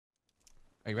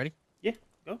Are you ready? Yeah,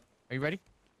 go. Are you ready?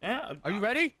 Yeah. Are you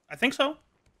ready? I think so.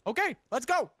 Okay, let's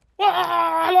go.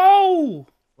 Hello!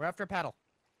 We're after a paddle.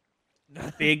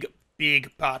 Big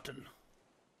pattern.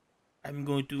 I'm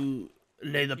going to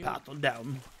lay the You. paddle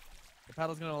down. The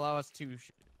paddle's gonna allow us to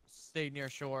stay near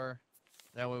shore.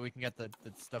 That way we can get the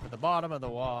stuff at the bottom of the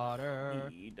water. I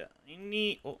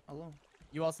need. Oh, hello.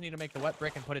 You also need to make the wet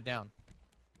brick and put it down.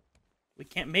 We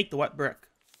can't make the wet brick.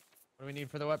 What do we need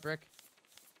for the wet brick?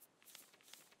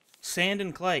 Sand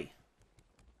and clay.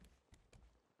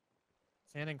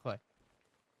 Sand and clay.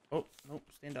 Oh, nope.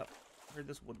 Stand up. Where'd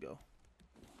this wood go?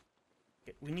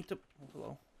 Okay, we need to. Oh,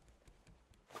 hello.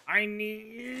 I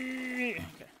need.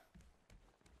 Okay.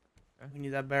 We need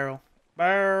that barrel.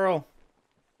 Barrel.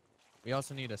 We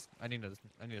also need I need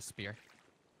a spear.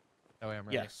 That way I'm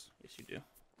ready. Yes. Yes, you do.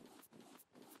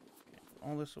 Okay, put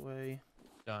all this away.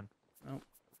 Done. Nope.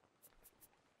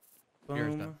 Spear's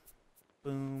Boom. done.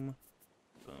 Boom.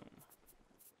 Boom.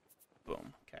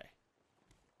 Boom. Okay.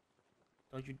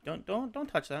 Don't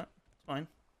touch that. It's fine.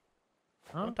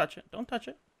 Huh? Don't touch it. Don't touch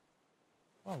it.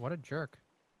 Oh, what a jerk.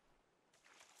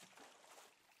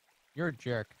 You're a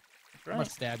jerk. That's I'm right. gonna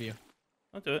stab you.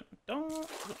 Don't do it. Don't.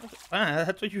 Ah,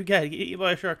 that's what you get. You get eaten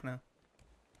by a shark now.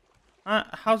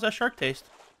 How's that shark taste?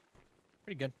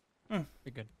 Pretty good. Hmm.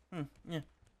 Pretty good. Yeah.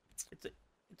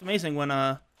 It's amazing when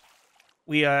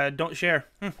we don't share.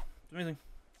 It's amazing.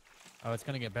 Oh, it's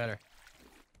gonna get better.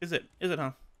 Is it? Is it,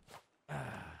 huh?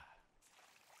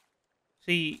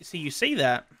 See, you say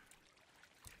that,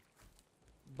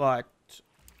 but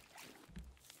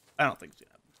I don't think it's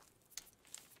gonna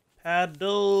happen.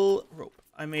 Paddle rope.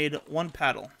 I made one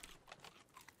paddle.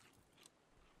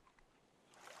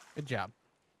 Good job.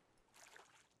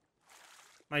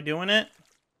 Am I doing it?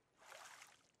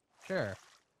 Sure.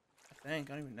 I think.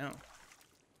 I don't even know.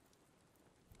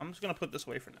 I'm just gonna put this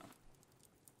away for now.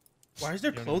 Why is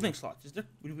there clothing slots? Is there?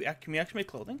 Can we actually make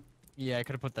clothing? Yeah, I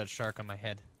could have put that shark on my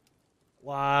head.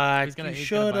 Why? He's gonna- You he's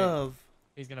gonna should bite. have.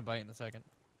 He's gonna bite in a second.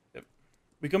 Yep.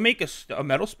 We can make a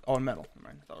metal. Oh, metal. Never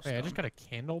mind. That was Wait, I just stone. got a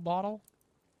candle bottle?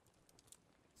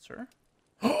 Sir?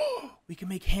 We can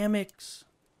make hammocks.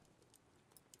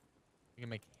 You can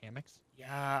make hammocks?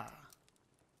 Yeah.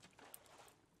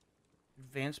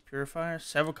 Advanced purifier.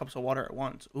 Several cups of water at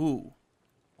once. Ooh.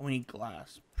 Oh, we need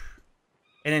glass.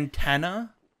 An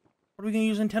antenna? What are we gonna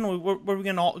use antenna? Where are we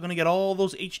gonna get all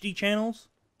those HD channels?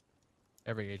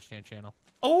 Every HDN channel.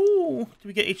 Oh, do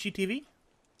we get HGTV?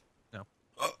 No.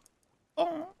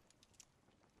 Oh.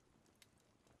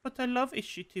 But I love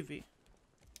HGTV.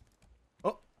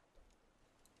 Oh.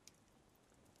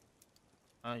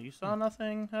 You saw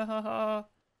nothing. Ha ha ha.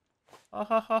 Ha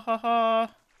ha ha ha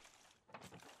ha.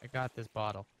 I got this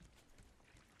bottle.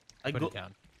 I Put go. it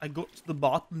down. I go to the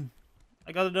bottom.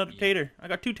 I got another tater. I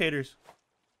got 2 taters.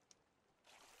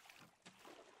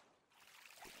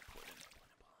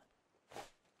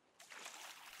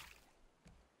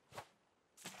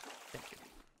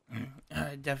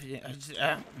 I definitely.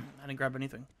 I didn't grab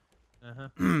anything.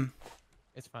 Uh-huh.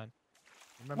 It's fine.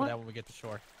 Remember What? that when we get to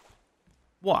shore.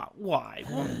 What? Why?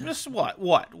 Just what?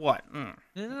 What? What? No,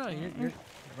 we're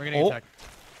gonna Oh. get attacked.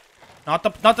 Not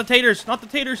the taters. Not the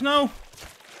taters. No.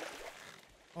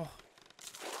 Oh.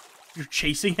 You're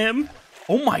chasing him?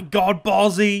 Oh my God,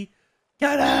 ballsy!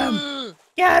 Get him!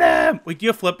 Get him! Wait, do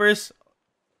you have flippers?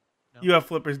 No. You have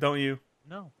flippers, don't you?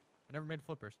 No, I never made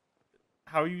flippers.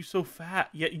 How are you so fat?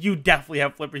 Yeah, you definitely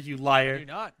have flippers, you I liar. do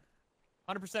not.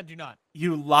 100% do not.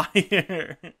 You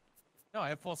liar. No, I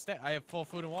have I have full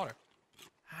food and water.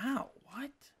 How?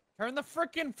 What? Turn the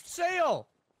frickin' sail!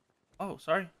 Oh,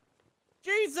 sorry.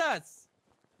 Jesus!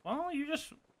 Well, you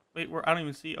just... Wait, I don't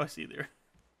even see... Oh, I see there.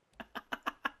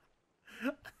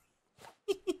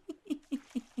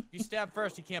 You stab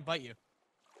first, he can't bite you.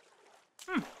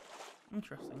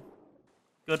 Interesting.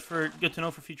 Good to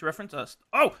know for future reference.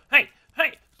 Oh, hey!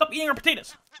 Stop eating our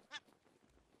potatoes!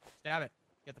 Stab it.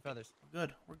 Get the feathers.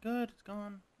 We're good. It's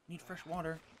gone. Need fresh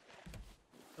water.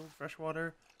 Fill with fresh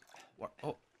water.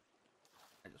 Oh.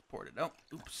 I just poured it out.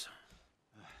 Oops.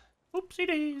 Oopsie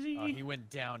daisy. Oh, he went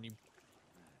down. You...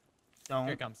 Don't.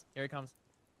 Here he comes. Here he comes.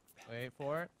 Wait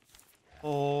for it.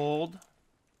 Hold.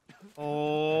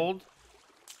 Hold.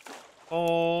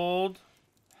 Hold.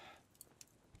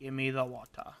 Give me the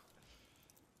water.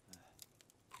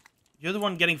 You're the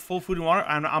one getting full food and water,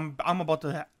 and I'm about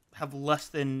to have less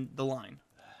than the line.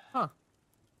 Huh.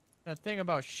 That thing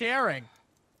about sharing.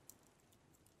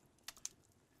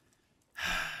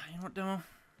 You know what, Demo?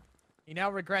 He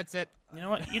now regrets it. You know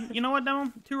what? You know what,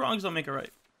 Demo? 2 wrongs don't make it right.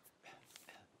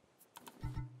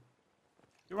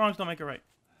 2 wrongs don't make it right.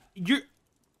 You're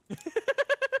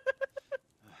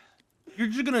You're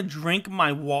just gonna drink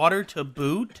my water to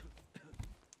boot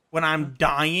when I'm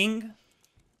dying?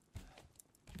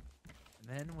 And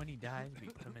then when he dies, we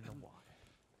put him in the water.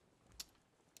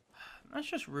 That's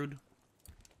just rude.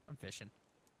 I'm fishing.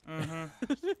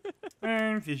 Mm-hmm.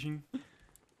 I'm fishing.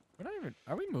 We're not even.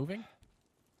 Are we moving?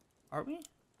 Are we?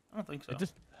 I don't think so.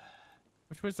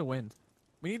 Which way's the wind?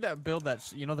 We need to build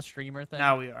that. You know the streamer thing.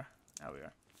 Now we are. Now we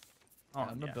are. Oh,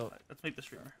 I'm gonna build. Let's make the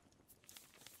streamer.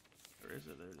 Where is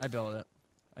it? There it is. I built it.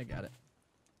 I got it.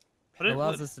 Put It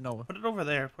allows us to know. Put it over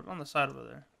there. Put it on the side over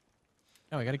there.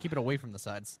 No, we gotta keep it away from the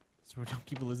sides, so we don't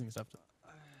keep losing stuff.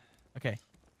 Okay,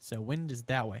 so wind is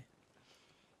that way.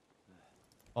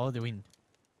 Follow the wind.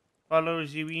 Follow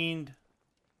the wind.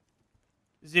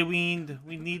 The wind.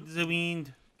 We need the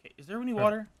wind. Okay, is there any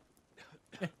water?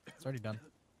 Yeah, it's already done.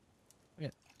 Look at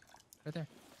it. Right there.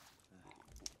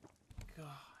 God.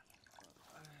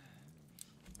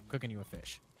 I'm cooking you a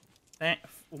fish.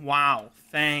 Wow.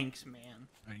 Thanks, man.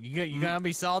 You gonna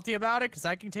be salty about it? Cause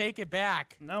I can take it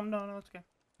back. No, it's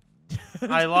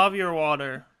okay. I love your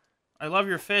water. I love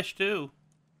your fish too.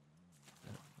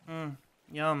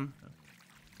 Yum.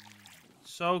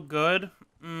 So good.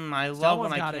 I love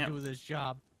when I gotta can't do this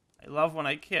job. I love when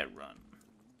I can't run.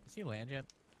 Is he land yet?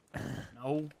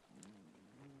 No.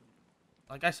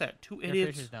 Like I said, two Your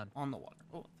idiots fish is done. on the water.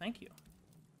 Oh, thank you.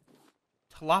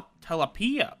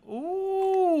 Tilapia.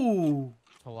 Ooh.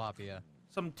 Tilapia.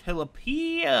 Some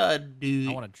tilapia,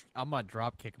 dude. I'm gonna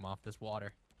drop kick him off this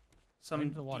water. Some.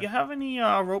 into the water. Do you have any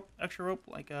rope? Extra rope,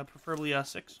 like preferably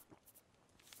 6.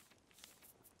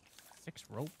 6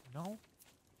 rope? No.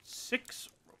 6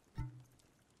 rope.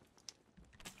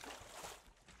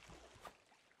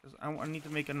 Because I need to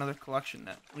make another collection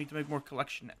net. We need to make more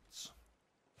collection nets.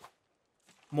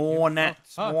 More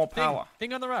nets, more power.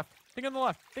 Thing on the left. Thing on the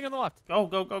left. Thing on the left. Go,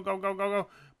 go, go, go, go, go, go.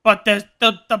 But there's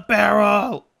the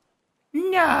barrel.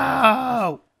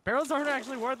 No. Barrels aren't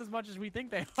actually worth as much as we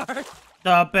think they are.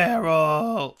 The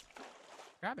barrel.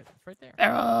 Grab it. It's right there.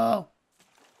 Barrel.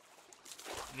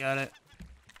 Got it.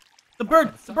 The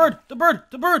bird. The bird. The bird.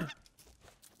 The bird.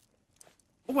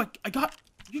 Oh, I got.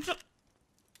 You just.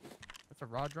 That's a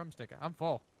raw drumstick. I'm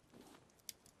full.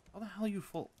 How the hell are you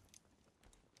full?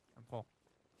 I'm full.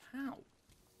 How?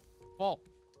 Full.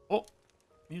 Oh,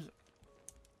 music.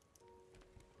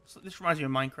 So this reminds me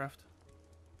of Minecraft.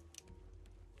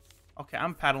 Okay,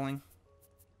 I'm paddling.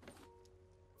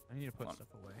 I need to put stuff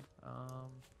away.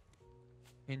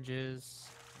 Hinges,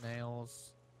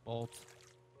 nails, bolt.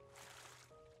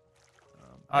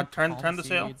 Turn the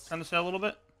sail. Turn the sail a little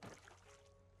bit.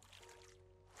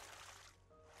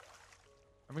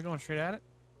 Are we going straight at it?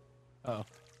 Uh oh.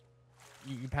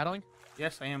 You paddling?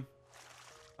 Yes, I am.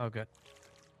 Oh, good.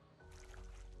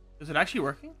 Is it actually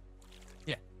working?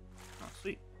 Yeah. Oh,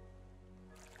 sweet.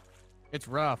 It's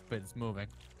rough, but it's moving.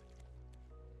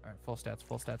 Alright, full stats,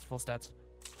 full stats, full stats.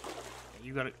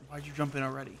 You got it. Why'd you jump in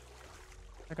already?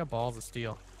 I got balls of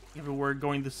steel. Yeah, but we're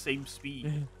going the same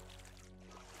speed.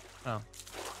 Oh.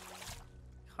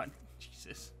 God,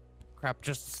 Jesus. Crap,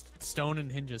 just stone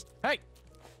and hinges. Hey!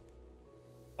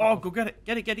 Oh, go get it.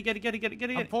 Get it, get it, get it, get it, get it, get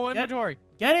it. I'm full inventory.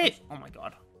 Get it! Oh my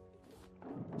god.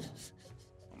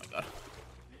 Oh my god.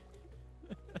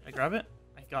 Can I grab it?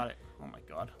 I got it. Oh my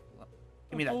god.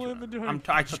 Give me that tuna.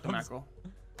 I took the mackerel.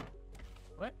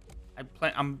 What?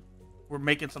 We're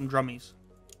making some drummies.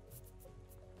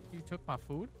 You took my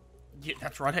food? Yeah,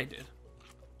 that's right, I did.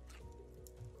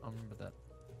 I remember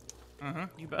that.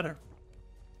 You better.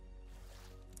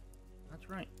 That's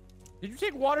right. Did you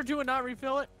take water too and not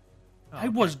refill it? Oh, I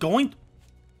was going.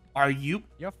 Are you?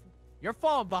 You're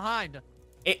falling behind.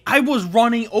 I was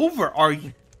running over. Are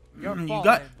you? You're Do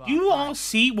falling you all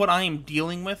see what I am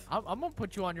dealing with? I'm gonna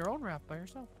put you on your own raft by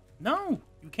yourself. No,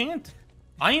 you can't.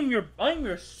 I am your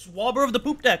swabber of the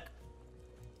poop deck.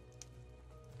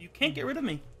 You can't get rid of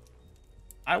me.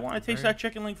 I want to taste that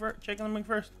chicken wing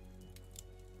first.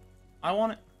 I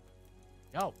want it.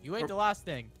 Yo, you ate the last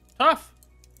thing. Tough.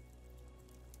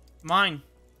 Mine.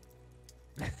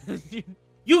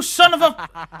 You son of a...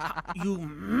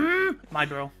 My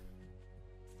bro.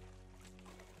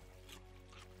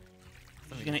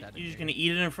 You're just gonna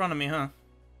eat it in front of me, huh?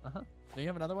 Uh-huh. Do you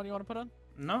have another one you want to put on?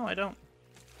 No, I don't.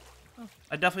 Oh.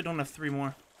 I definitely don't have 3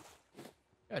 more.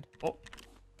 Good. Oh.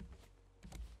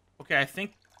 Okay, I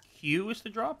think Q is to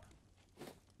drop?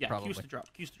 Yeah, Probably. Q is to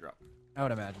drop. Q's to drop. I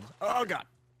would imagine. Oh, God.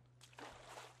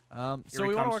 So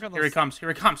we want to work on those... Here he comes. Here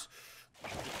he comes.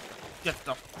 Get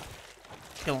stuff.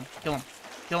 Kill him. Kill him.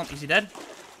 Kill him. Is he dead?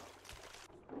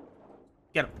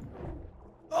 Get him.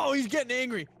 Oh, he's getting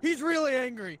angry. He's really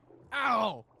angry.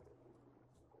 Ow.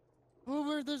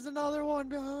 Boomer, there's another one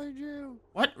behind you.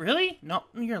 What? Really? No,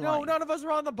 you're No, lying. none of us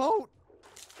are on the boat.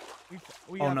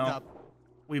 We Oh, effed no. up.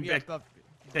 We effed up.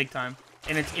 big time.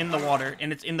 And it's in the water,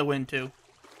 and it's in the wind, too.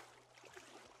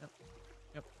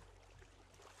 Yep.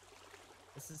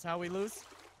 This is how we lose?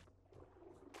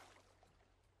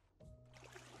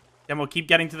 Demo, keep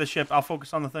getting to the ship. I'll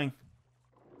focus on the thing.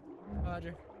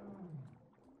 Roger.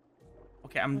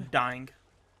 Okay, I'm dying.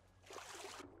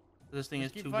 This thing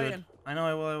Just is keep too fighting. good. I know,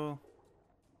 I will.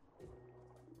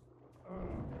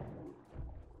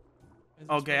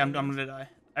 Okay, I'm gonna die.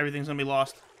 Everything's gonna be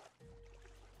lost.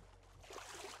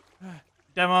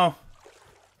 Demo.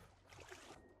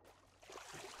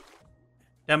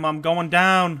 Demo, I'm going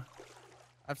down.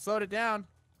 I've slowed it down.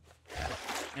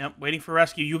 Yep, waiting for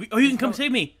rescue. You can come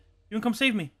save me. You can come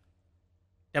save me.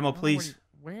 Demo, please.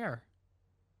 Where?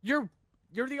 You're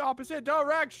the opposite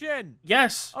direction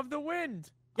Yes. of the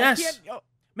wind. Yes. I can't,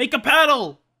 Make a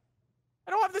paddle.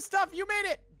 I don't have the stuff. You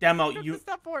made it. Demo, I don't have the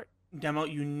stuff for it. Demo,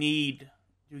 you need.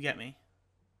 You get me?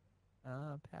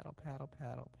 Paddle.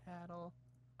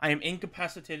 I am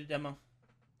incapacitated, Demo.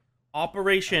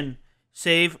 Operation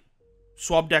Save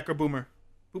Swab Decker Boomer.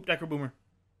 Poop Decker Boomer.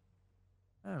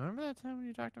 Oh, remember that time when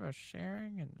you talked about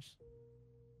sharing and...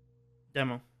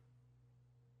 Demo.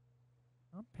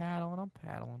 I'm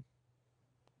paddling.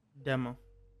 Demo.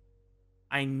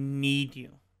 I need you.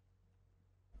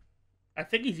 I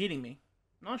think he's eating me.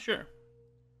 Not sure.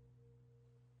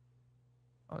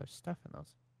 Oh, there's stuff in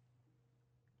those.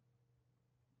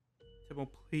 Demo,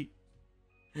 please.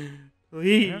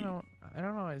 Please. I don't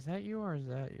know. Is that you or is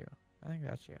that you? I think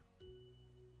that's you.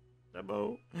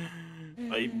 Demo.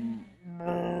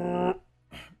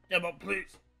 Demo,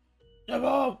 please.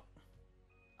 Demo.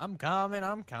 I'm coming.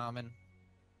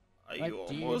 Are you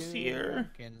almost here?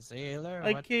 Sailor,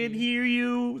 I can't hear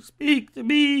you. Speak to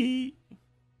me.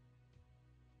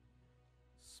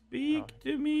 Speak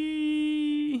to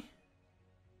me.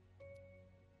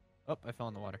 Oh, I fell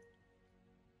in the water.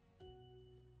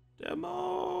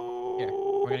 Demo. Here,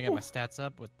 we're gonna get my stats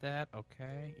up with that.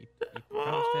 Okay. Eat the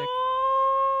drumstick.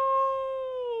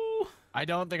 I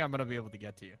don't think I'm gonna be able to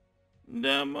get to you.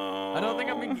 Demo. I don't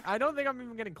think I'm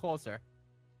even getting closer.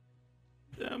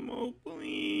 Demo,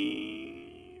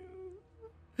 please.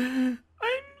 I'm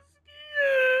scared.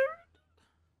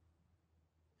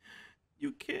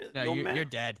 You can't. No, you're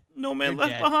dead. No man You're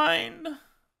left dead. behind.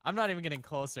 I'm not even getting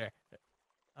closer.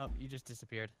 Oh, you just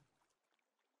disappeared.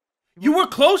 You were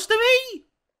close to me?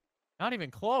 Not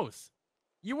even close.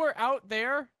 You were out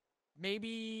there,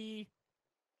 maybe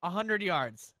 100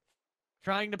 yards,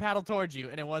 trying to paddle towards you,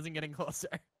 and it wasn't getting closer.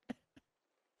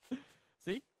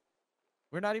 See?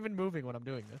 We're not even moving when I'm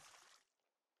doing this.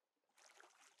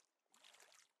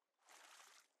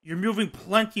 You're moving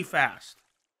plenty fast.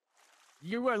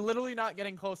 You are literally not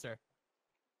getting closer.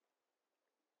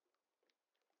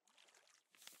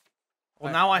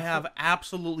 Well, now I have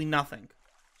absolutely nothing.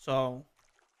 So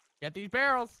Get these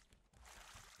barrels.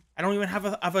 I don't even have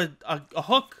a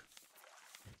hook.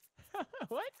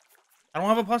 What? I don't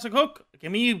have a plastic hook.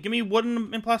 Give me wood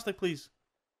and plastic, please.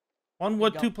 One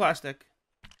wood, two plastic.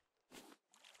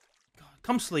 God,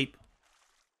 come sleep.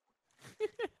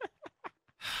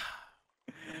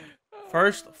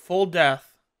 First full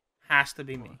death has to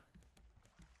be me.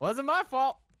 Wasn't my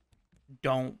fault.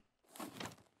 Don't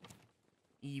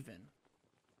even.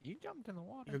 You jumped in the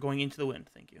water. You're going into the wind.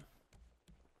 Thank you.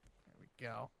 There we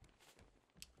go.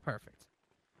 Perfect.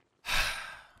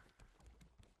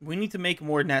 We need to make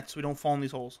more nets so we don't fall in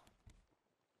these holes.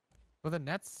 Will the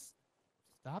nets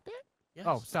stop it? Yes.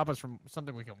 Oh, stop us from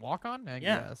something we can walk on? I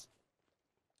Yeah. guess.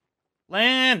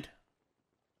 Land!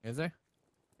 Is there?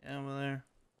 Yeah, over there.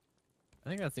 I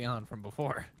think that's the island from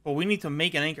before. But we need to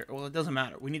make an anchor. Well, it doesn't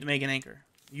matter. We need to make an anchor.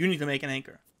 You need to make an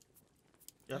anchor.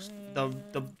 Just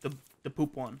the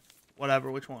poop one.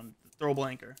 Whatever, which one? The throwable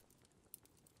anchor.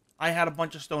 I had a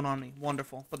bunch of stone on me.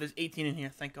 Wonderful. But there's 18 in here,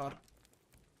 thank God.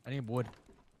 I need wood.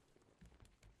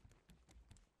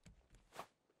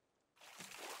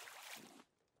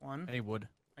 One. I need wood.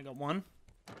 I got one.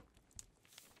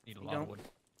 Need a lot of wood.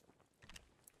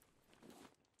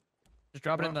 Just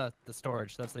drop it in the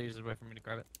storage. That's the easiest way for me to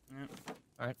grab it. Yeah.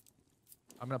 Alright.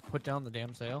 I'm gonna put down the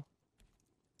damn sail.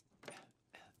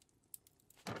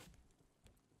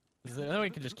 Then we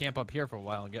can just camp up here for a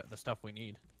while and get the stuff we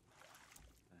need.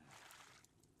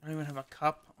 I don't even have a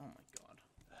cup. Oh my God.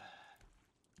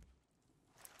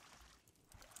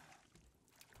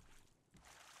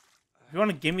 If you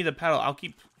want to give me the paddle, I'll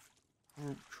keep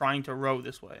trying to row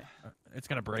this way. It's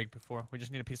gonna break before. We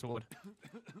just need a piece of wood.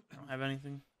 I don't have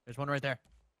anything. There's one right there.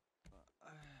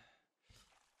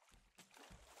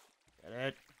 Get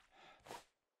it.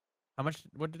 How much?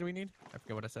 What did we need? I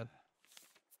forget what I said.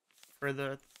 For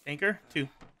the anchor, 2.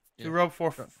 Yeah. 2 rope,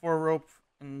 4 Sure. 4 rope,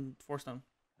 and 4 stone.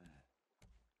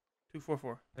 2, 4,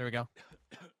 4. There we go.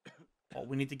 Oh,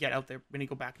 we need to get out there. We need to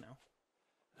go back now.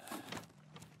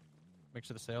 Make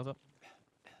sure the sail's up.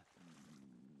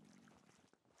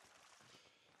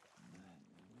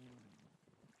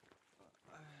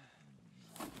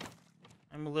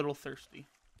 I'm a little thirsty.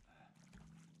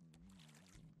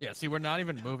 Yeah. See, we're not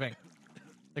even moving.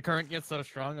 The current gets so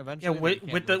strong Yeah, eventually. that we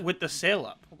with can't move. with the sail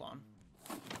up. Hold on.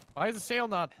 Why is the sail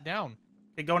not down?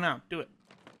 Okay, go now. Do it.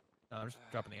 No, I'm just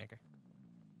dropping the anchor.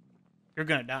 You're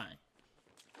gonna die.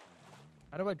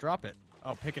 How do I drop it?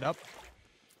 Oh, pick it up.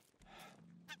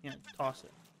 Yeah, toss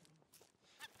it.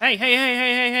 Hey, hey, hey, hey,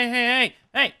 hey, hey, hey,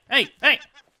 hey, hey, hey, hey!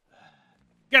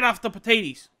 Get off the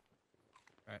potatoes.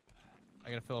 All right. I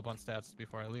gotta fill up on stats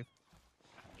before I leave.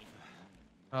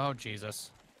 Oh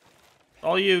Jesus.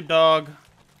 All you, dog.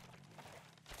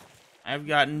 I've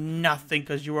got nothing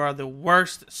because you are the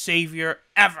worst savior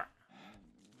ever.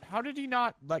 How did he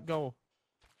not let go?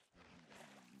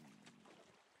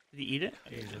 Did he eat it?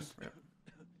 Jesus. Yep.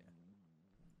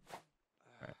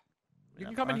 You Yeah,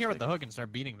 can come in here with plastic. the hook and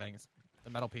start beating things. The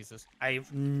metal pieces. I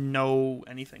have no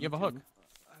anything. You have a to- hook.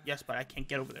 Yes, but I can't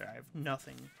get over there. I have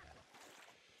nothing.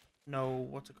 No,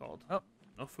 what's it called? Oh.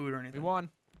 No food or We anything.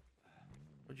 won.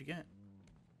 What'd you get?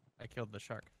 I killed the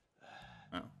shark.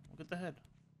 Oh, look at the head.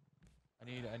 I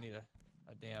need a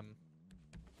damn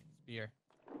spear.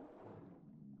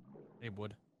 I need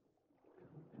wood.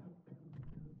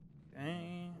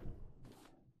 Okay.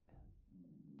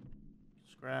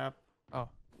 Scrap. Oh.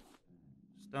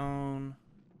 Stone.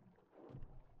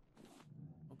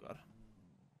 Oh god.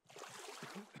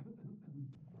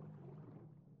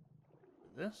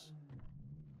 This?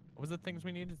 What was the things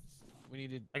we needed? We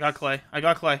needed. I got clay. I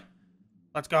got clay.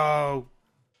 Let's go.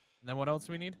 And then what else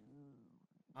do we need?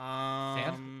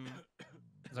 Because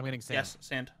I'm getting sand. Yes,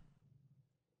 sand.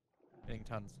 Getting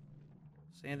tons.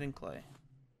 Sand and clay.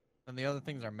 And the other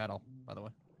things are metal, by the way.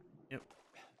 Yep.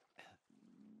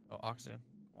 Oh, oxygen.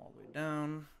 All the way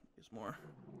down. There's more.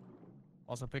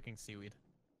 Also picking seaweed.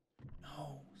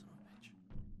 No, son of a bitch.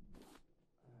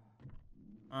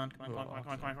 Come on, come on, Ooh, come on, come on,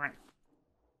 come on, come on, come on.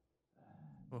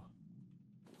 Oh.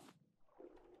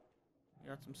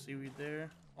 Got some seaweed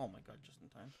there. Oh my god, just in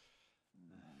time.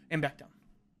 And back down.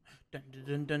 Dun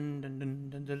dun dun dun dun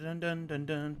dun dun dun dun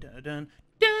dun dun dun.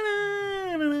 I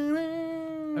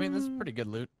mean, this is pretty good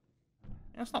loot.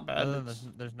 Yeah, it's not bad. Other than It's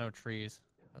there's no trees.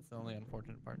 That's the only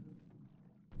unfortunate part.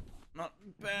 not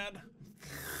bad.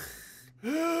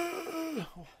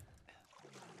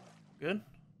 Good?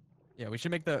 Yeah, we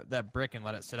should make that brick and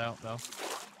let it sit out, though.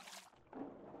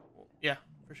 Yeah,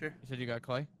 for sure. You said you got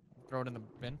clay? Throw it in the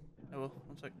bin. I will.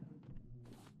 1 sec.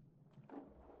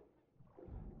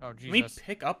 Oh, Can we Jesus.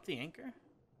 pick up the anchor?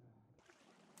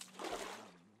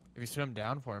 If you swim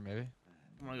down for it, maybe.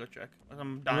 I'm gonna go check.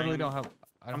 I'm I dying. literally don't have.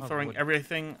 I don't I'm have throwing wood.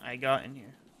 everything I got in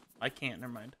here. I can't.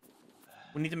 Never mind.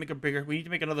 We need to make a bigger. We need to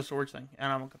make another storage thing,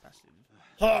 and I'm incapacitated.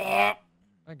 I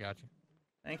got you.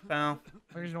 Thanks, pal.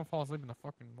 Why you don't fall asleep in the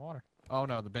fucking water? Oh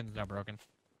no, the bin's now broken.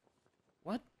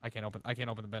 What? I can't open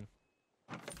the bin.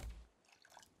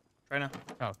 Try now.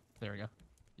 Oh, there we go.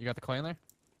 You got the clay in there?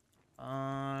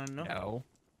 No.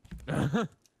 No. Okay.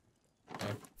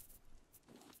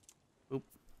 Oop.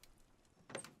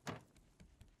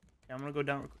 Yeah, I'm gonna go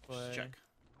down real quick. Just Clay. check.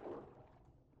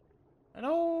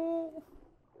 Hello.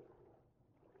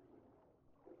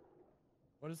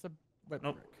 What is the wet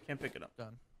Nope. brick? Can't pick it up.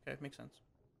 Done. Okay, makes sense.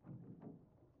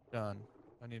 Done.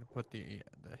 I need to put the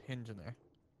hinge in there.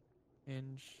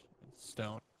 Hinge and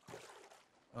stone.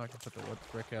 Oh, I can put the wood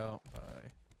brick out by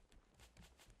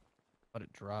let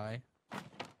it dry.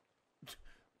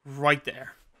 Right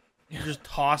there. You just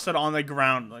toss it on the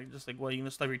ground, like just like what? You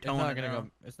gonna stub your It's toe in not it gonna now? go.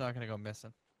 It's not gonna go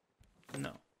missing.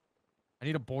 No. I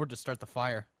need a board to start the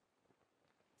fire.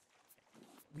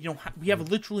 We don't. We have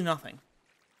literally nothing.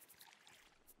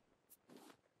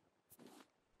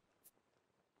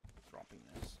 Dropping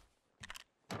this.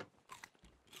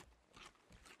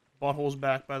 Butthole's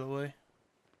back, by the way. Of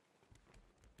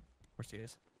course he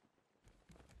is.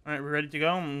 All right, we're ready to go.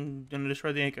 I'm gonna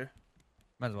destroy the anchor.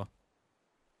 Might as well.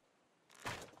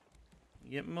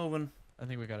 Get moving. I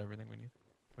think we got everything we need.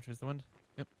 Which is the wind?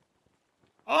 Yep.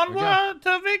 we go. Onward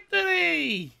to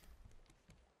victory!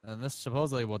 And this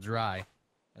supposedly will dry,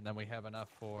 and then we have enough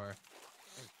for.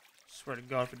 Swear to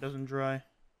God, if it doesn't dry.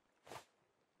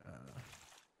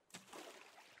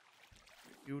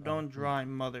 You don't dry,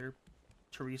 Mother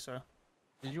Teresa.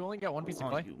 Did you only get one piece of Oh,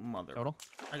 clay you mother. total?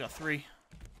 I got 3.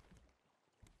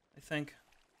 I think.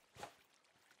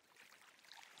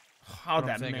 How'd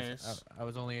What I'm that saying is, miss? I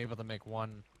was only able to make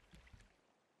one.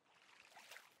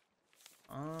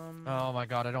 Um. Oh my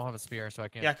god, I don't have a spear, so I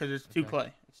can't. Yeah, because it's two okay.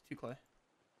 clay. It's two clay.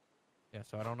 Yeah,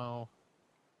 so I don't know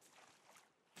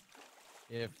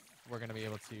if we're gonna be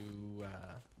able to.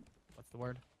 What's the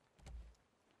word?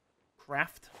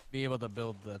 Craft. Be able to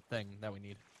build the thing that we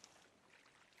need.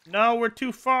 No, we're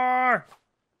too far.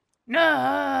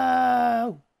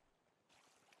 No.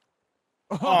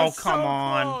 Oh, come so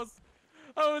on. Close.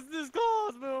 I was this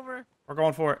close, Boomer. We're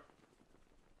going for it.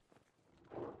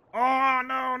 Oh,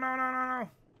 no, no, no, no, no.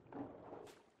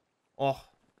 Oh,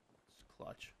 it's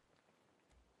clutch.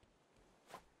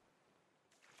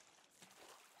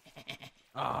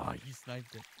 Ah, you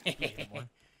sniped it. You ate it more.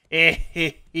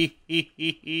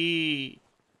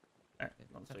 Alright,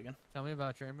 one second. Tell me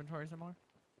about your inventory some more.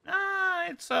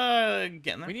 It's getting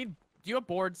there. We need. Do you have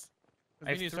boards? 'Cause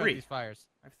I we have need to start 3. these fires.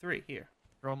 I have 3 here.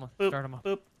 Throw them. Boop, Start them up.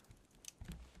 boop.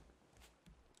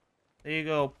 There you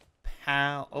go,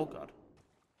 pal. Oh god.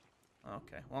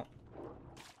 Okay, well.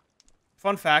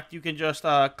 Fun fact: you can just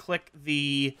click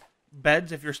the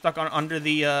beds if you're stuck on under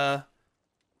the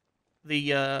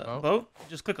boat.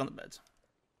 Just click on the beds.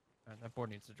 That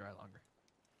board needs to dry longer.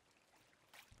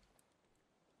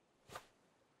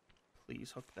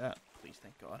 Please hook that. Please,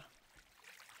 thank God.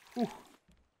 Whew.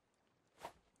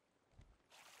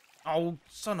 Oh,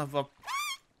 son of a.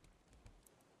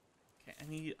 Okay, I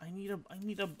need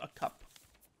a cup.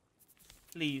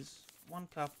 Please, 1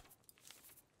 cup.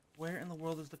 Where in the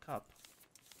world is the cup?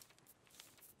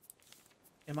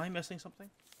 Am I missing something?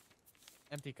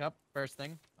 Empty cup. First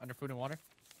thing under food and water.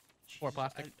 4 Jesus,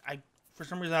 plastic. I for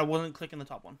some reason I wasn't clicking the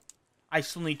top one. I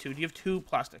still need 2. Do you have 2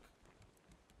 plastic?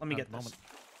 Let me Not get at the this. moment.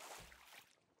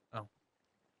 Oh.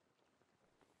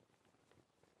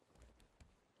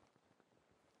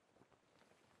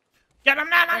 Get them!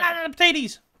 No,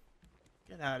 potatoes!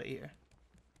 Get out of here.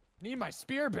 Need my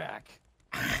spear back.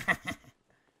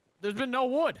 There's been no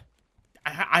wood.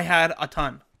 I had a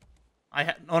ton.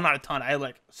 No, not a ton. I had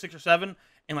like 6 or 7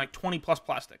 and like 20 plus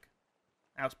plastic.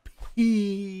 I was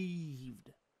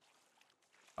peeved.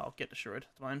 Oh, get destroyed.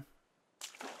 It's mine.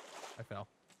 I fell.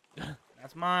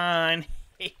 That's mine.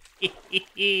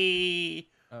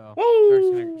 Uh-oh.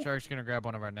 Woo! Shark's gonna grab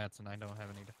one of our nets, and I don't have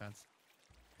any defense.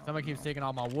 Somebody keeps taking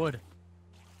all my wood.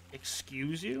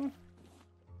 Excuse you?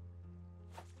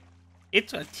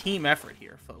 It's a team effort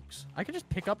here, folks. I can just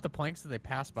pick up the planks as they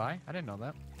pass by. I didn't know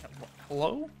that.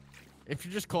 Hello? If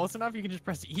you're just close enough, you can just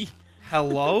press E.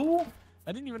 Hello?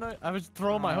 I didn't even know. I was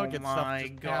throwing my hook at stuff my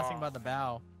just passing by God. the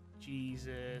bow.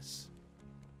 Jesus.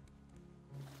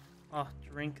 Oh,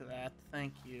 drink that.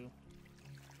 Thank you.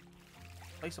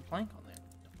 Place a plank on there.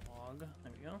 Dog.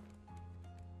 There we go.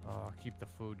 Oh, keep the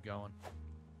food going.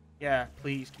 Yeah,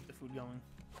 please keep the food going.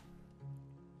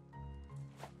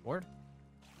 Ward?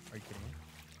 Are you kidding me?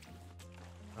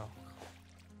 Oh.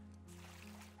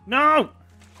 No!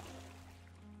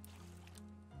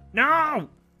 No!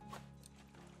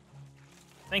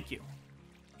 Thank you.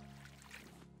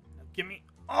 Now give me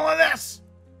all of this!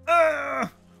 Oh,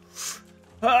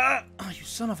 you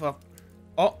son of a...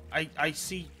 Oh, I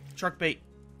see shark bait.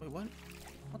 Wait, what?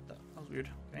 What the? That was weird.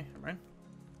 Okay, never mind.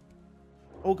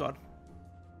 Oh, God.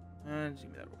 Just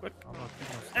give me that real quick. Oh, look,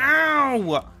 there's no stuff.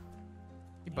 Ow!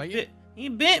 He bite you? He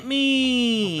bit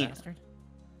me! Little bastard.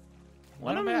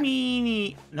 What Let a him back.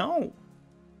 meanie! No.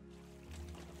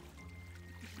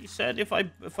 He said if I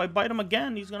bite him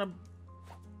again, he's gonna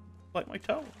bite my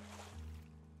toe.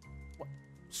 What,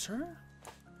 sir?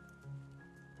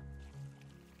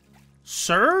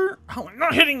 Sir? Oh, I'm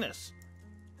not hitting this.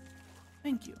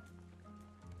 Thank you.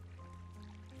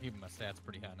 Even my stats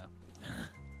pretty high now.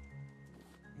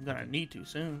 I'm gonna need to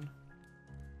soon.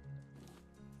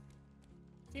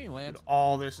 He lands. Dude,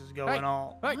 all this is going Hey,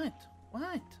 all. hey. What?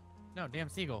 What? No, damn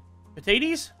seagull.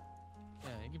 Potatoes? Yeah,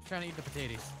 he keeps trying to eat the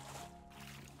potatoes.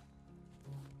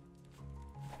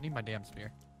 I need my damn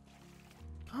spear.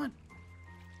 God.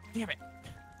 Damn it.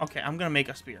 Okay, I'm gonna make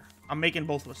a spear. I'm making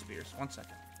both of us spears. 1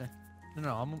 second.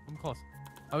 No, I'm close.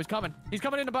 Oh, he's coming. He's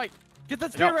coming in to bite. Get that I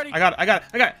spear got ready. it. I got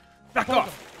it. Back Hold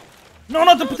off. No,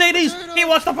 not the potatoes. potatoes. He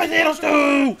wants the potatoes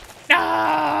too.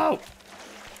 No.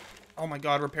 Oh my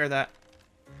God, repair that.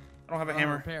 I don't have a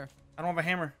hammer. Repair. I don't have a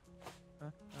hammer.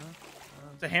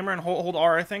 It's a hammer and hold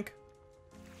R, I think.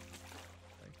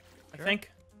 Sure. I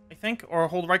think. Or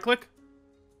hold right click.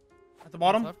 At the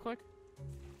bottom. Left click.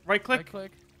 Right click. Right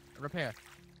click. Repair.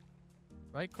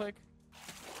 Right click.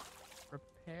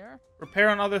 Repair. Repair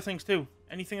on other things too.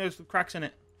 Anything there's cracks in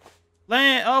it.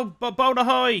 Land. Oh, boat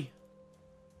ahoy.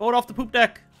 Boat off the poop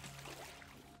deck.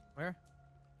 Where?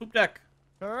 Poop deck.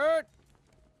 Hurt.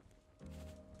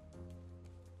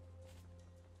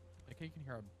 Okay, you can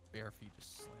hear a bare feet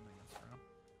just slamming us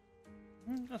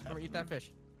around. That's Come eat that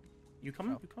fish. You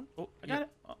coming? Oh. You coming? Oh, I got it.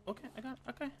 Oh, okay, I got it.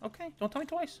 Okay, okay. Don't tell me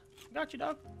twice. I got you,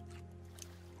 dog.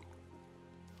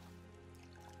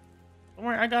 Don't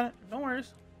worry, I got it. Don't worry.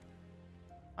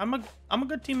 I'm a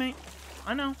good teammate.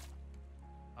 I know.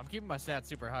 I'm keeping my stats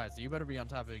super high, so you better be on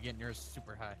top of it, getting yours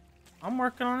super high. I'm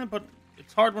working on it, but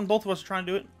it's hard when both of us are trying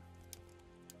to do it.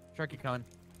 Turkey con.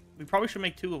 We probably should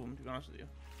make 2 of them, to be honest with you.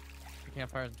 2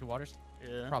 campfires and 2 waters?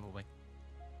 Yeah. Probably.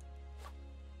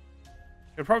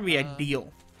 It'd probably be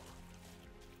ideal.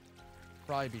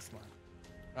 Probably be smart.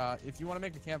 If you want to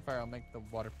make the campfire, I'll make the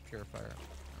water purifier.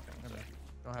 Okay,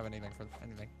 don't have anything for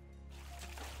anything.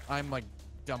 I'm like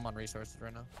dumb on resources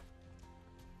right now.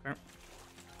 Okay.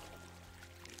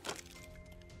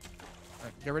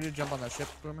 Alright, get ready to jump on that ship,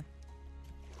 Boomer.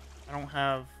 I don't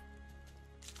have.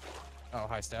 Oh,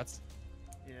 high stats.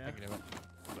 Yeah. I can do it.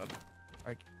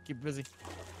 Alright, keep busy.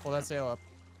 Pull that sail up.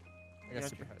 I got Gotcha.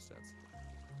 super high stats.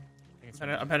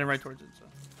 I'm heading right towards it. So.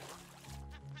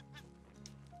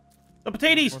 The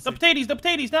potatoes! We'll The see. potatoes! The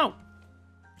potatoes! No! Jump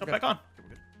Okay. back on.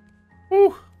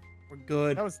 Woo! We're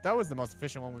good. That was the most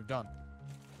efficient one we've done.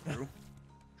 True.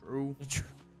 True.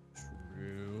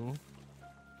 True.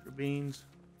 True beans.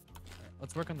 Alright,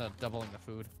 let's work on the doubling the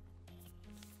food.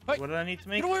 What did I need to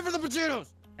make? Get away from the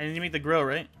potatoes! I need to make the grill,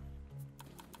 right?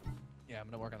 Yeah, I'm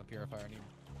gonna work on the purifier. I need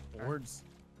boards.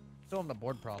 Still in the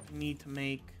board problem. I need to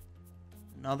make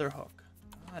another hook.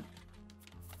 God.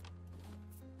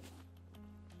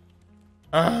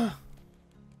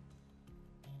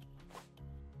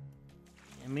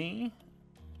 Gimme.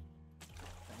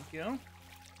 Thank you.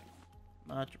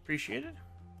 Much appreciated.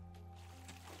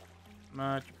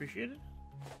 Much appreciated.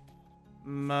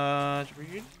 Much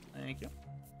appreciated. Thank you.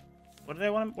 What did I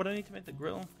want? What do I need to make the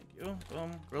grill? Thank you.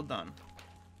 Boom. Grill done.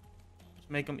 Just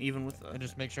make them even with the. And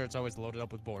just make sure it's always loaded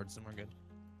up with boards, and we're good.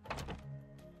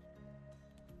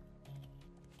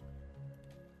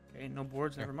 Okay, no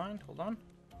boards. Never mind. Hold on.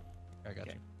 I got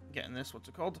you. Getting this. What's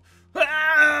it called?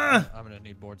 Ah! I'm gonna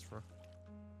need boards for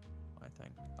my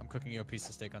thing. I'm cooking you a piece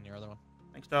of steak on your other one.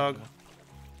 Thanks, dog.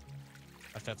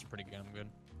 My stats are pretty good. I'm good.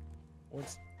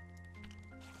 Boards.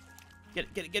 Get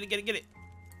it. Get it. Get it. Get it. Get it.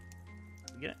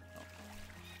 Get it.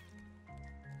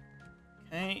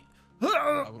 Oh. Okay.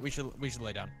 We should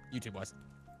lay down. YouTube wise.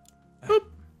 Boop.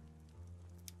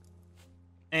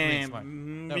 Really smart.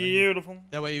 And That way- beautiful.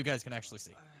 That way you guys can actually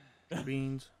see.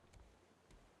 Beans.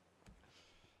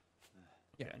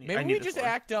 Yeah. I need Maybe we this just board.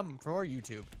 act dumb for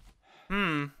YouTube.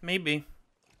 Maybe.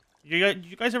 Did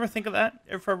you guys ever think of that?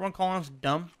 Ever everyone calling us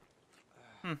dumb?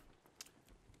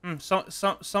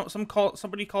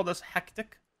 Somebody called us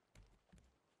hectic.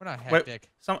 We're not Wait, hectic.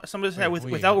 Somebody said Wait,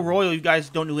 without we- Royal, you guys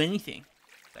don't do anything.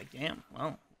 It's like, damn.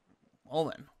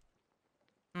 Well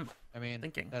then. I mean,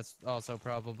 thinking. that's also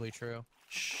probably true.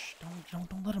 Shh!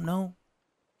 Don't let him know.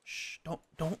 Shh!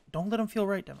 Don't let him feel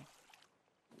right, Demo.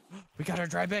 We got our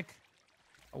dry brick.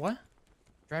 A what?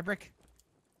 Dry brick.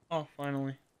 Oh,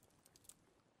 finally.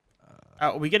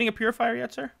 Are we getting a purifier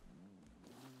yet, sir?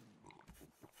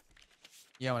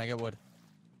 Yeah, when I get wood.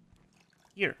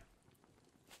 Here.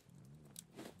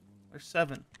 There's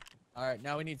 7. All right,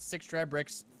 now we need 6 dry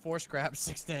bricks, 4 scraps,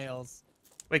 6 nails.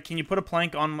 Wait, can you put a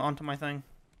plank onto my thing?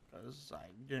 Because I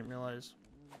didn't realize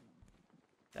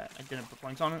that I didn't put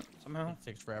planks on it somehow. It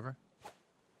takes forever.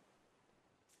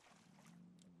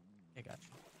 I got you.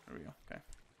 There we go. Okay.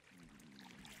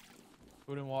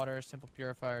 Food and water, simple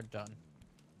purifier, done.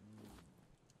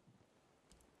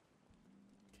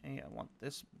 Okay, I want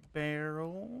this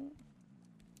barrel.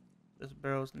 This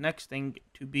barrel's next thing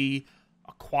to be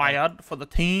acquired for the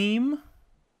team.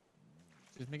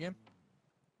 Excuse me, game?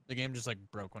 The game just like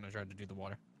broke when I tried to do the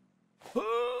water.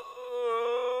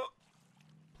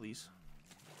 Please.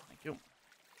 Thank you.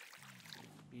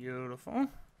 Beautiful.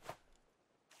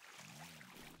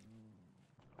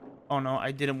 Oh no,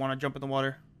 I didn't want to jump in the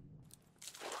water.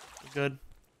 We're good.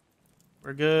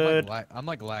 We're good. I'm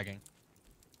like lagging.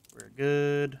 We're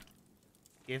good.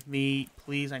 Give me,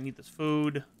 please, I need this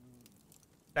food.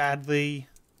 Badly.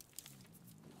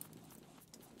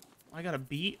 I got a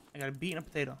beet. I got a beet and a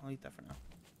potato. I'll eat that for now.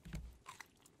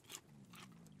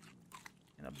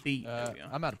 And a beet. There we go.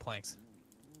 I'm out of planks.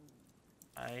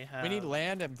 I have... We need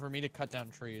land and for me to cut down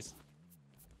trees.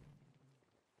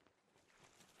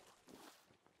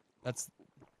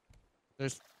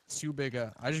 There's too big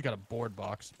I just got a board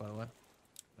box, by the way.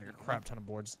 Like a crap ton of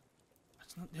boards.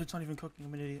 It's not even cooking.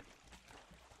 I'm an idiot.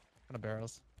 Ton of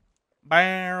barrels.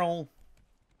 Barrel.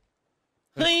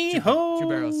 There's Hey-ho! 2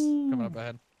 barrels coming up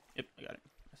ahead. Yep, I got it.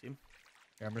 I see him.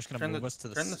 Yeah, I'm just gonna Turn move the- us to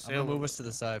the turn the I'm sail gonna move over. us to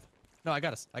the side. No, I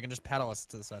got us. I can just paddle us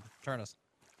to the side. Turn us.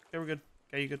 Okay, we're good.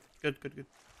 Okay, you good. Good.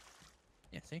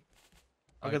 Yeah, see?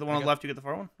 I'll get the one on the left, you get the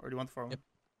far one? Or do you want the far one? Yep.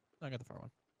 I got the far one.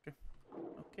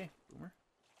 Okay, boomer.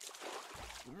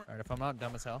 Alright, if I'm not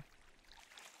dumb as hell.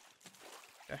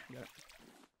 Okay, got it.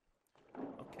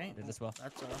 Okay, Did this well.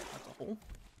 that's a hole.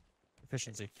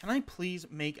 Efficiency. Can I please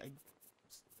make a...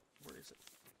 Where is it?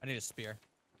 I need a spear.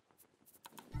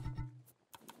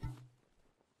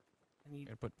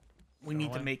 We need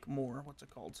to away. make more. What's it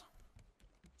called?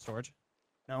 Storage.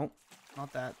 No,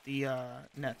 not that. The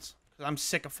nets. Because I'm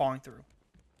sick of falling through.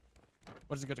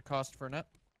 What is it going to cost for a net?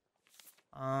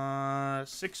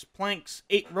 6 planks,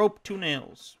 8 rope, 2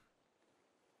 nails.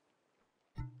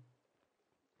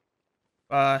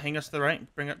 Hang us to the right.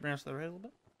 Bring us to the right a little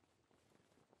bit.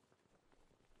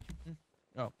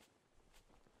 Oh.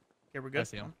 Okay, we're good. I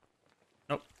see him.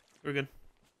 Nope, we're good.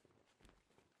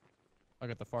 I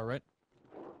got the far right.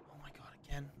 Oh my god,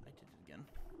 again. I did it again.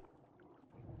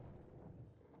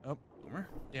 Oh. Boomer.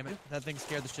 Damn it. That thing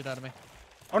scared the shit out of me.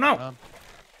 Oh no!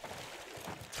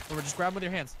 Boomer, just grab them with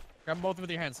your hands. Grab them both with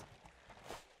your hands.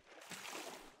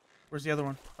 Where's the other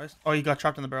one? Oh, you got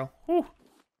trapped in the barrel. Whew.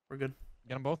 We're good.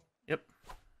 Get them both? Yep.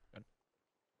 Good.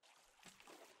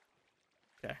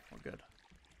 Okay, we're good.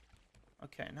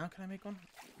 Okay, now can I make one?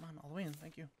 Come on, all the way in.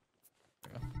 Thank you.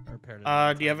 There you go. I repaired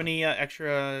it. Do you have any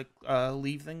extra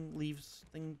leaves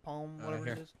thing, palm, whatever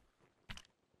here. it is?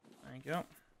 Thank you.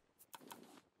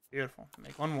 Beautiful.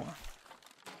 Make one more.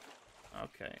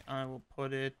 Okay, I will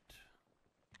put it.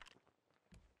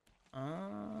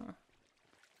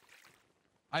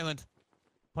 Island.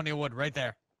 Plenty of wood right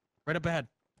there. Right up ahead.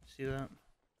 See that?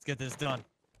 Let's get this done.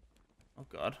 Oh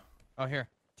god. Oh, here.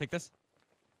 Take this.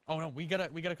 Oh no, we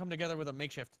gotta come together with a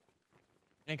makeshift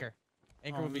anchor.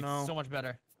 Anchor would be so much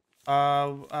better.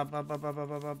 Where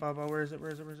is it?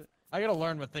 I gotta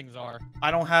learn what things are.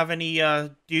 I don't have any.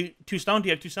 Do you 2 stone? Do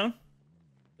you have 2 stone?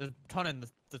 There's a ton in the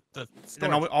Then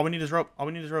storage. all we need is rope. All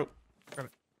we need is rope. Grab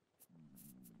it.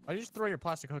 Why did you just throw your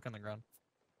plastic hook on the ground?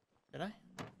 Did I?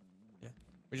 Yeah.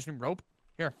 We just need rope.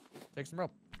 Here, take some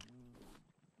rope. I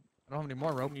don't have any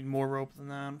more rope. We need more rope than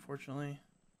that, unfortunately.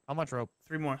 How much rope?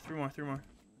 3 more.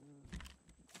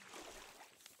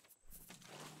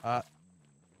 I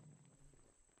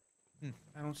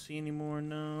don't see any more.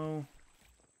 No.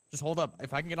 Just hold up.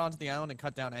 If I can get onto the island and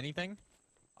cut down anything,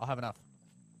 I'll have enough.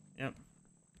 Yep.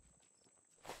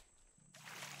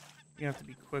 You have to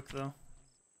be quick though.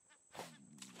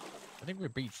 I think we're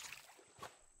beached.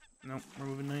 Nope, we're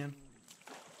moving in.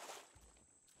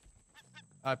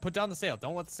 Put down the sail.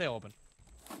 Don't let the sail open.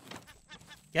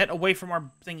 Get away from our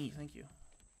thingy. Thank you.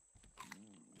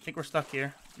 I think we're stuck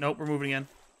here. Nope, we're moving again.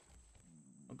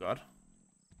 Oh god.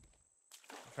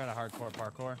 I'm trying to hardcore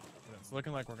parkour. But it's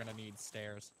looking like we're gonna need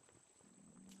stairs.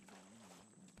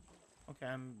 Okay,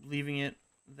 I'm leaving it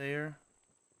there.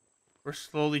 We're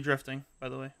slowly drifting, by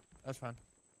the way. That's fine.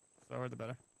 Slower the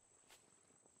better.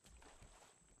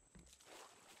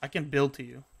 I can build to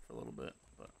you for a little bit,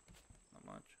 but not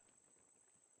much.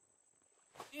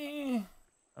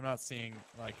 I'm not seeing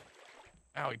like.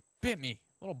 Ow! He bit me,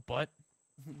 little butt.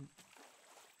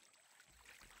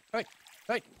 Hey,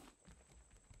 hey.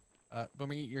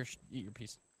 Boomer, eat your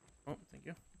piece. Oh, thank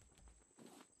you.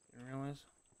 Didn't realize.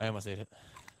 I almost ate it.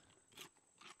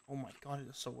 Oh my god, it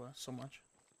is so much.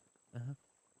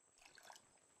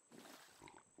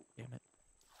 Damn it.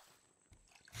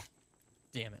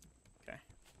 Damn it. Okay.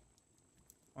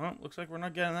 Well, looks like we're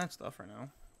not getting that stuff right now.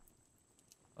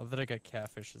 Oh, that I got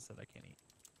catfishes that I can't eat.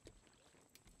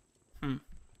 Hmm.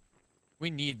 We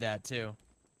need that too.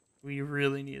 We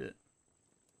really need it.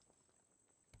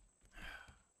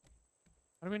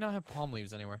 Why do we not have palm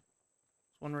leaves anywhere?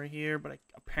 There's one right here, but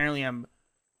apparently I'm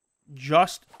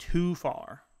just too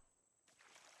far.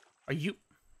 Are you?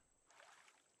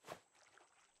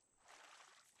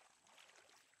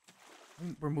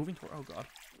 We're moving toward. Oh god.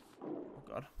 Oh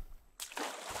god.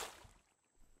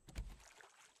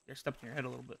 I stepped in your head a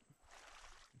little bit.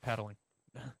 Paddling.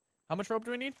 How much rope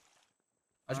do we need?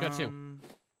 I just got 2.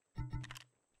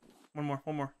 One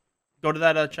more. Go to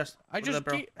that chest.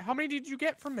 How many did you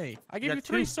get from me? I gave got you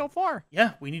 3 2. so far.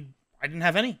 Yeah, I didn't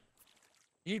have any.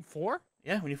 You need 4?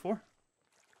 Yeah, we need 4.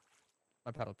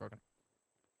 My paddle's broken.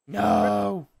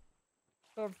 No.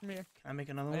 Over from here. Can I make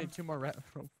another I one? need 2 more rope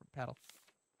for paddle.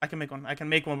 I can make one. But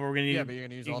we're gonna need. Yeah, but you're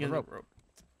gonna use all the rope.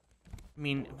 I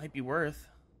mean, it might be worth.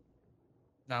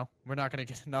 No, we're not gonna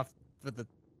get enough for the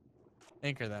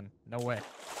anchor then. No way.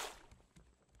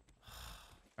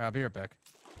 Alright, I'll be right back.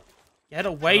 Get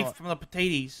away from the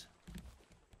potatoes.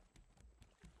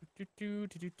 You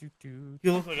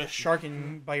look like a shark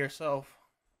by yourself.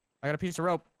 I got a piece of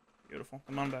rope. Beautiful.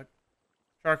 Come on back.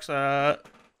 Sharks,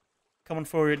 Coming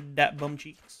for that bum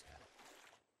cheeks.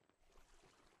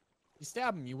 You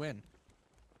stab him, you win.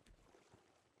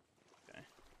 Okay.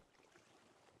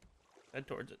 Head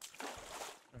towards it.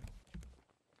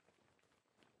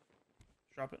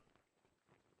 Drop it.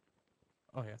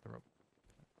 Oh yeah, the rope.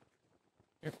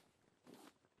 Here.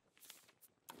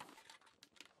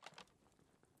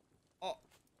 Oh.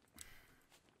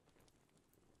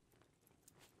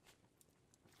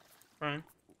 Brian.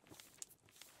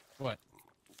 What?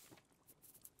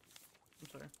 I'm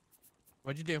sorry.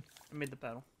 What'd you do? I made the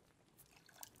paddle.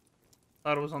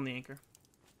 Thought it was on the anchor.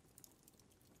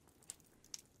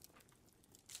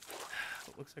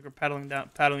 It looks like we're paddling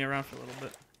around for a little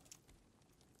bit.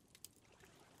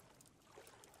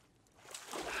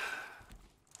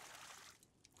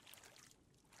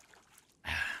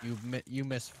 You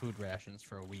miss food rations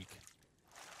for a week.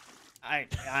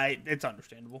 It's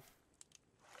understandable.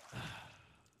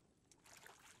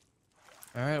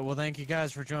 All right, well, thank you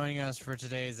guys for joining us for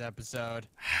today's episode.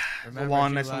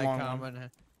 Remember to like, comment.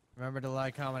 Remember to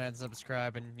like, comment, and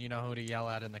subscribe, and you know who to yell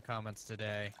at in the comments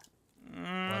today.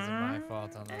 Wasn't my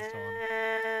fault on this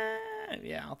one.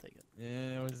 Yeah, I'll take it.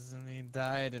 Yeah, it was. He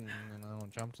died and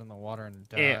jumped in the water and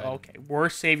died. Yeah, okay.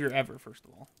 Worst savior ever, first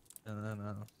of all. And then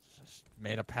just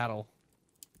made a paddle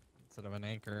instead of an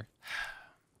anchor.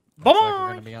 Bye. Looks like we're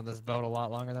gonna be on this boat a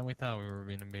lot longer than we thought we were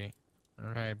gonna be.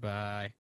 All right, bye.